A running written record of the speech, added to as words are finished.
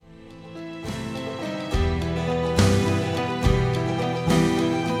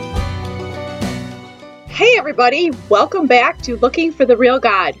everybody, welcome back to Looking for the Real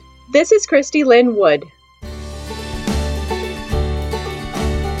God. This is Christy Lynn Wood.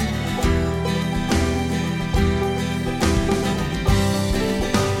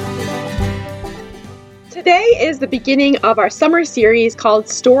 Today is the beginning of our summer series called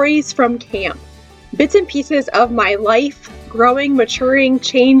Stories from Camp. Bits and pieces of my life, growing, maturing,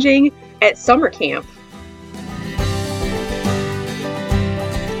 changing at summer camp.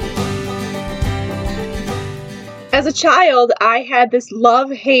 As a child, I had this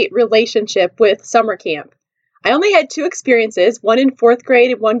love-hate relationship with summer camp. I only had two experiences, one in 4th grade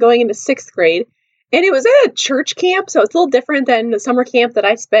and one going into 6th grade. And it was at a church camp, so it's a little different than the summer camp that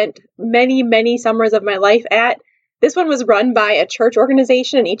I spent many summers of my life at. This one was run by a church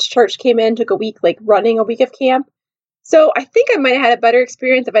organization, and each church came in, took a week, running a week of camp. So I think I might have had a better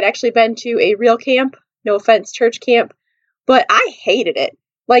experience if I'd actually been to a real camp. No offense, church camp. But I hated it.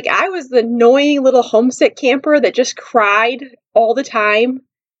 I was the annoying little homesick camper that just cried all the time,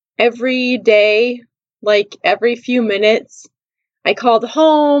 every day, every few minutes. I called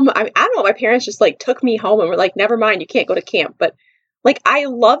home. I don't know, my parents just took me home and were like, never mind, you can't go to camp. But I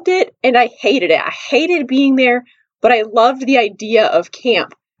loved it and I hated it. I hated being there, but I loved the idea of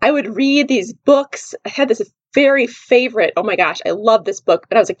camp. I would read these books. I had this very favorite, oh my gosh, I loved this book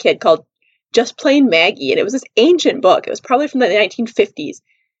when I was a kid called Just Plain Maggie. And it was this ancient book. It was probably from the 1950s.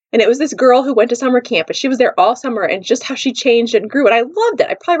 And it was this girl who went to summer camp, and she was there all summer, and just how she changed and grew. And I loved it.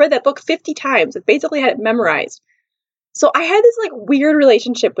 I probably read that book 50 times. I basically had it memorized. So I had this weird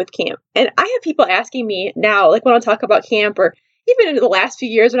relationship with camp. And I have people asking me now, when I talk about camp, or even in the last few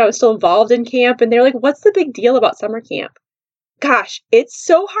years when I was still involved in camp, and they're like, what's the big deal about summer camp? Gosh, it's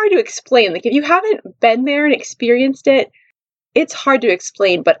so hard to explain. If you haven't been there and experienced it, it's hard to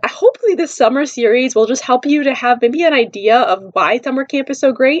explain, but hopefully this summer series will just help you to have maybe an idea of why summer camp is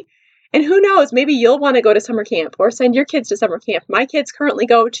so great. And who knows, maybe you'll want to go to summer camp or send your kids to summer camp. My kids currently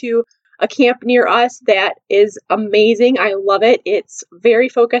go to a camp near us that is amazing. I love it. It's very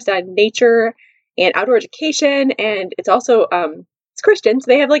focused on nature and outdoor education, and it's also it's Christian, so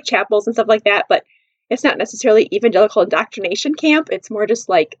they have chapels and stuff like that, but it's not necessarily evangelical indoctrination camp. It's more just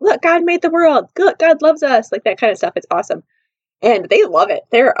look, God made the world. Look, God loves us. That kind of stuff. It's awesome. And they love it.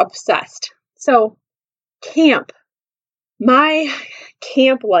 They're obsessed. So, camp. My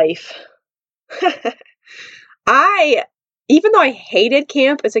camp life. Even though I hated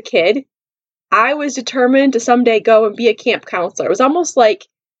camp as a kid, I was determined to someday go and be a camp counselor. It was almost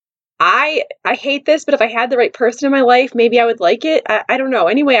I hate this, but if I had the right person in my life, maybe I would like it. I don't know.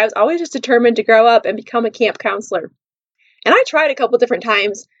 Anyway, I was always just determined to grow up and become a camp counselor. And I tried a couple different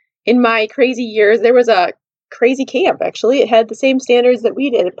times in my crazy years. There was a crazy camp, actually. It had the same standards that we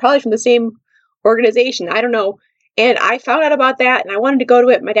did, probably from the same organization. I don't know. And I found out about that and I wanted to go to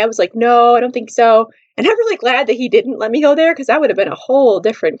it. My dad was like, no, I don't think so. And I'm really glad that he didn't let me go there because that would have been a whole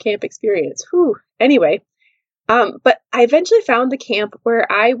different camp experience. Whew. Anyway, but I eventually found the camp where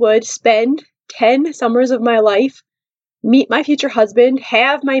I would spend 10 summers of my life, meet my future husband,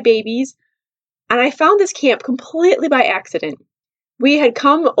 have my babies. And I found this camp completely by accident. We had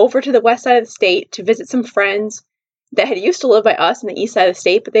come over to the west side of the state to visit some friends that had used to live by us in the east side of the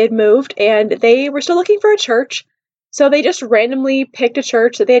state, but they had moved and they were still looking for a church. So they just randomly picked a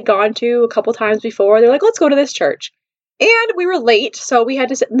church that they had gone to a couple times before. They're like, let's go to this church. And we were late, so we had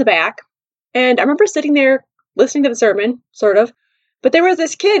to sit in the back. And I remember sitting there listening to the sermon, sort of. But there was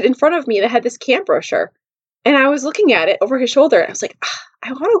this kid in front of me that had this camp brochure. And I was looking at it over his shoulder. And I was like,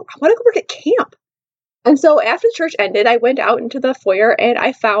 I want to go work at camp. And so after the church ended, I went out into the foyer and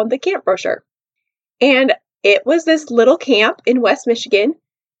I found the camp brochure. And it was this little camp in West Michigan.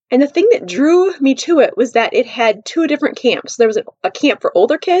 And the thing that drew me to it was that it had two different camps. There was a camp for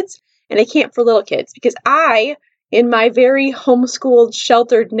older kids and a camp for little kids. Because I, in my very homeschooled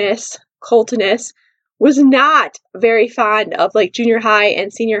shelteredness, cultiness, was not very fond of junior high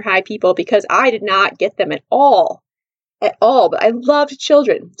and senior high people because I did not get them at all. But I loved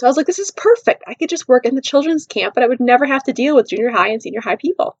children. So I was like, this is perfect. I could just work in the children's camp, but I would never have to deal with junior high and senior high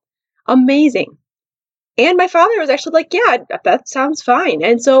people. Amazing. And my father was actually like, yeah, that sounds fine.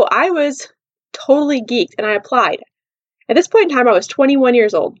 And so I was totally geeked and I applied. At this point in time, I was 21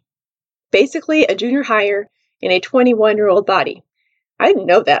 years old. Basically a junior higher in a 21-year-old body. I didn't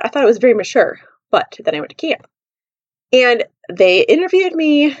know that. I thought it was very mature. But then I went to camp. And they interviewed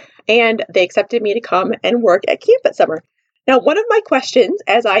me and they accepted me to come and work at camp that summer. Now, one of my questions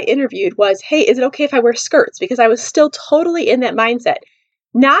as I interviewed was, hey, is it okay if I wear skirts? Because I was still totally in that mindset.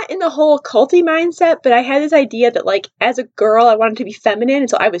 Not in the whole culty mindset, but I had this idea that as a girl, I wanted to be feminine. And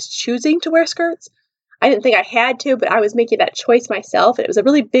so I was choosing to wear skirts. I didn't think I had to, but I was making that choice myself. And it was a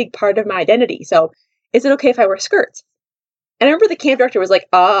really big part of my identity. So is it okay if I wear skirts? And I remember the camp director was like,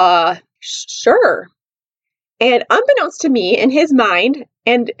 sure. And unbeknownst to me, in his mind,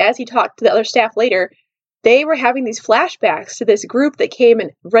 and as he talked to the other staff later, they were having these flashbacks to this group that came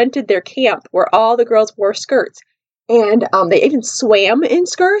and rented their camp where all the girls wore skirts. And they even swam in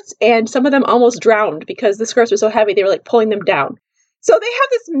skirts, and some of them almost drowned because the skirts were so heavy, they were like pulling them down. So they have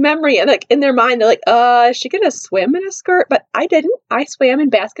this memory, and like in their mind, they're like, is she gonna swim in a skirt? But I didn't. I swam in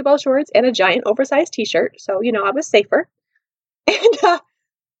basketball shorts and a giant oversized t-shirt. So, I was safer. And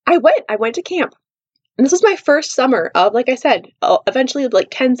I went to camp. And this was my first summer of, like I said, eventually like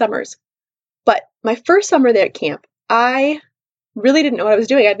 10 summers. But my first summer there at camp, I really didn't know what I was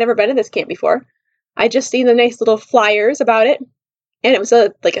doing. I'd never been to this camp before. I'd just seen the nice little flyers about it. And it was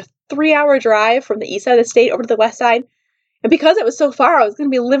like a 3-hour drive from the east side of the state over to the west side. And because it was so far, I was going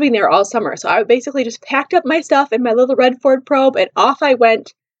to be living there all summer. So I basically just packed up my stuff in my little red Ford Probe, and off I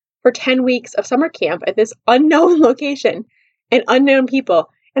went for 10 weeks of summer camp at this unknown location and unknown people.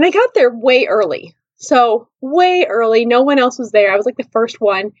 And I got there way early. So way early. No one else was there. I was like the first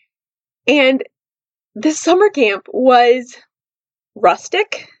one. And this summer camp was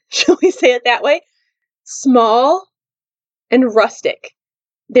rustic, shall we say it that way? Small and rustic.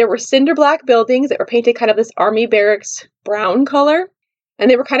 There were cinder block buildings that were painted kind of this army barracks brown color. And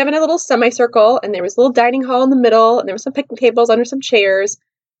they were kind of in a little semicircle. And there was a little dining hall in the middle. And there were some picnic tables under some chairs.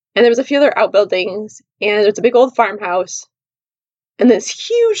 And there was a few other outbuildings. And there was a big old farmhouse. And this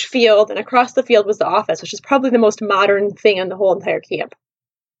huge field. And across the field was the office, which is probably the most modern thing on the whole entire camp.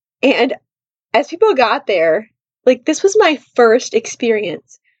 And as people got there, like, this was my first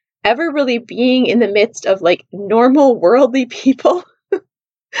experience ever really being in the midst of like normal worldly people.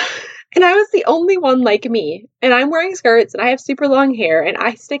 And I was the only one like me, and I'm wearing skirts and I have super long hair and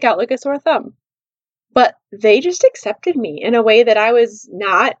I stick out like a sore thumb. But they just accepted me in a way that I was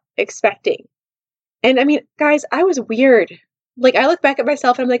not expecting. And I mean, guys, I was weird. Like, I look back at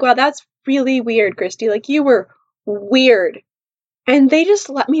myself and I'm like, wow, that's really weird, Christy. Like, you were weird. And they just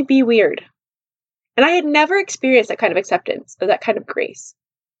let me be weird. And I had never experienced that kind of acceptance or that kind of grace.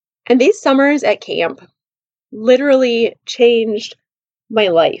 And these summers at camp literally changed my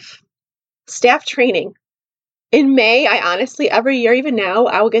life. Staff training. In May, I honestly, every year, even now,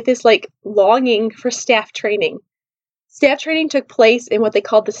 I will get this like longing for staff training. Staff training took place in what they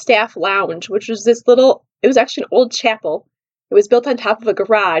called the staff lounge, which was it was actually an old chapel. It was built on top of a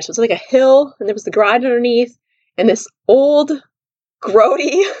garage. So it was like a hill, and there was the garage underneath, and this old,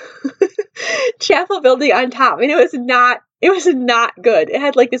 grody chapel building on top. I mean, it was not good. It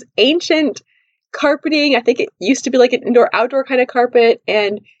had like this ancient carpeting. I think it used to be like an indoor-outdoor kind of carpet,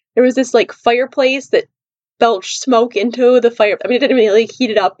 and there was this like fireplace that belched smoke into the fire. I mean, it didn't really heat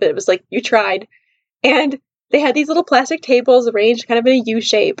it up, but it was like, you tried. And they had these little plastic tables arranged kind of in a U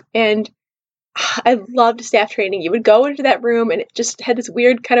shape, and I loved staff training. You would go into that room, and it just had this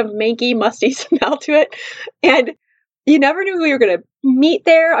weird kind of manky, musty smell to it, and you never knew who you were going to meet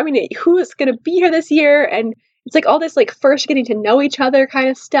there. I mean, who was going to be here this year, and it's like all this like first getting to know each other kind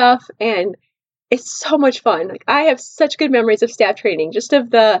of stuff, and it's so much fun. Like, I have such good memories of staff training, just of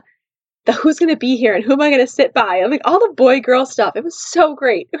the who's going to be here and who am I going to sit by. I like all the boy-girl stuff. It was so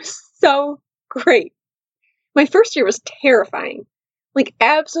great. It was so great. My first year was terrifying, like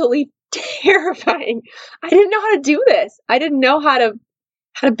absolutely terrifying. I didn't know how to do this. I didn't know how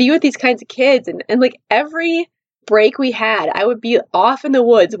to be with these kinds of kids. And like every break we had, I would be off in the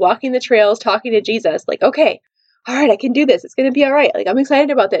woods, walking the trails, talking to Jesus. Like, okay, all right, I can do this. It's going to be all right. Like, I'm excited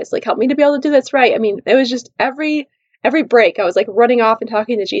about this. Like, help me to be able to do this right. I mean, it was just every break I was like running off and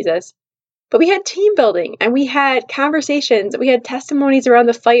talking to Jesus. But we had team building, and we had conversations, we had testimonies around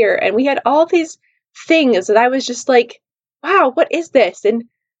the fire, and we had all these things that I was just like, wow, what is this? And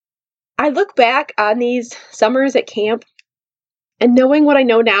I look back on these summers at camp, and knowing what I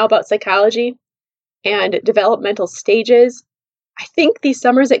know now about psychology and developmental stages, I think these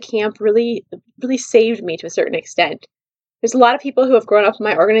summers at camp really, really saved me to a certain extent. There's a lot of people who have grown up in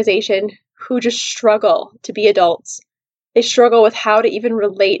my organization who just struggle to be adults. They struggle with how to even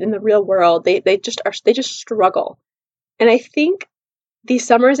relate in the real world. They just struggle. And I think these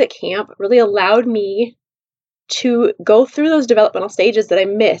summers at camp really allowed me to go through those developmental stages that I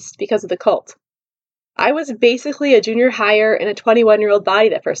missed because of the cult. I was basically a junior hire in a 21-year-old body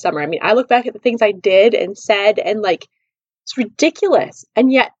that first summer. I mean, I look back at the things I did and said, and like, it's ridiculous.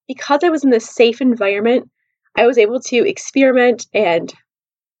 And yet, because I was in this safe environment, I was able to experiment and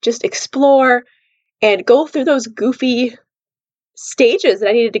just explore and go through those goofy stages that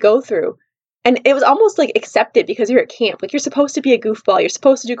I needed to go through. And it was almost like accepted because you're at camp. Like, you're supposed to be a goofball. You're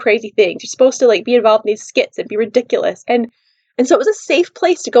supposed to do crazy things. You're supposed to like be involved in these skits and be ridiculous. And so it was a safe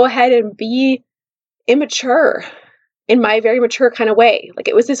place to go ahead and be immature in my very mature kind of way. Like,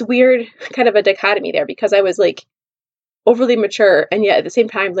 it was this weird kind of a dichotomy there because I was like overly mature and yet at the same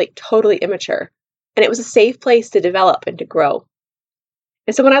time like totally immature. And it was a safe place to develop and to grow.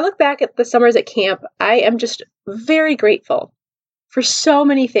 And so when I look back at the summers at camp, I am just very grateful for so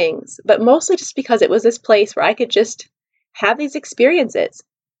many things, but mostly just because it was this place where I could just have these experiences,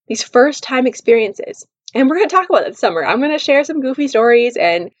 these first time experiences. And we're going to talk about it this summer. I'm going to share some goofy stories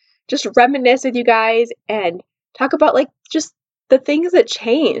and just reminisce with you guys and talk about like just the things that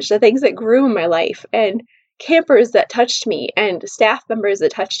changed, the things that grew in my life, and campers that touched me and staff members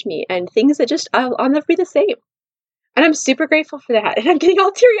that touched me and things that just I'll never be the same. And I'm super grateful for that. And I'm getting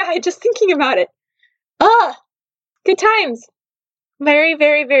all teary-eyed just thinking about it. Good times. Very,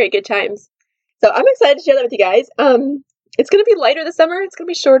 very, very good times. So I'm excited to share that with you guys. It's going to be lighter this summer. It's going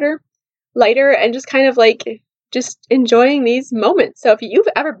to be shorter, lighter, and just kind of like just enjoying these moments. So if you've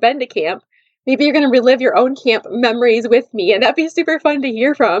ever been to camp, maybe you're going to relive your own camp memories with me, and that'd be super fun to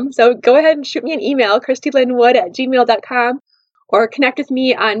hear from. So go ahead and shoot me an email, KristyLynn.Wood@gmail.com, or connect with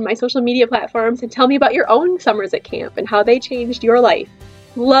me on my social media platforms and tell me about your own summers at camp and how they changed your life.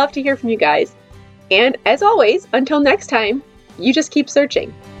 Love to hear from you guys. And as always, until next time, you just keep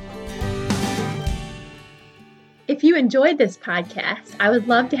searching. If you enjoyed this podcast, I would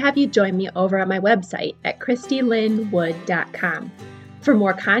love to have you join me over on my website at KristyLynnWood.com for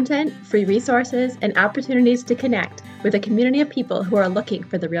more content, free resources, and opportunities to connect with a community of people who are looking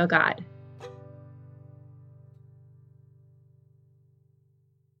for the real God.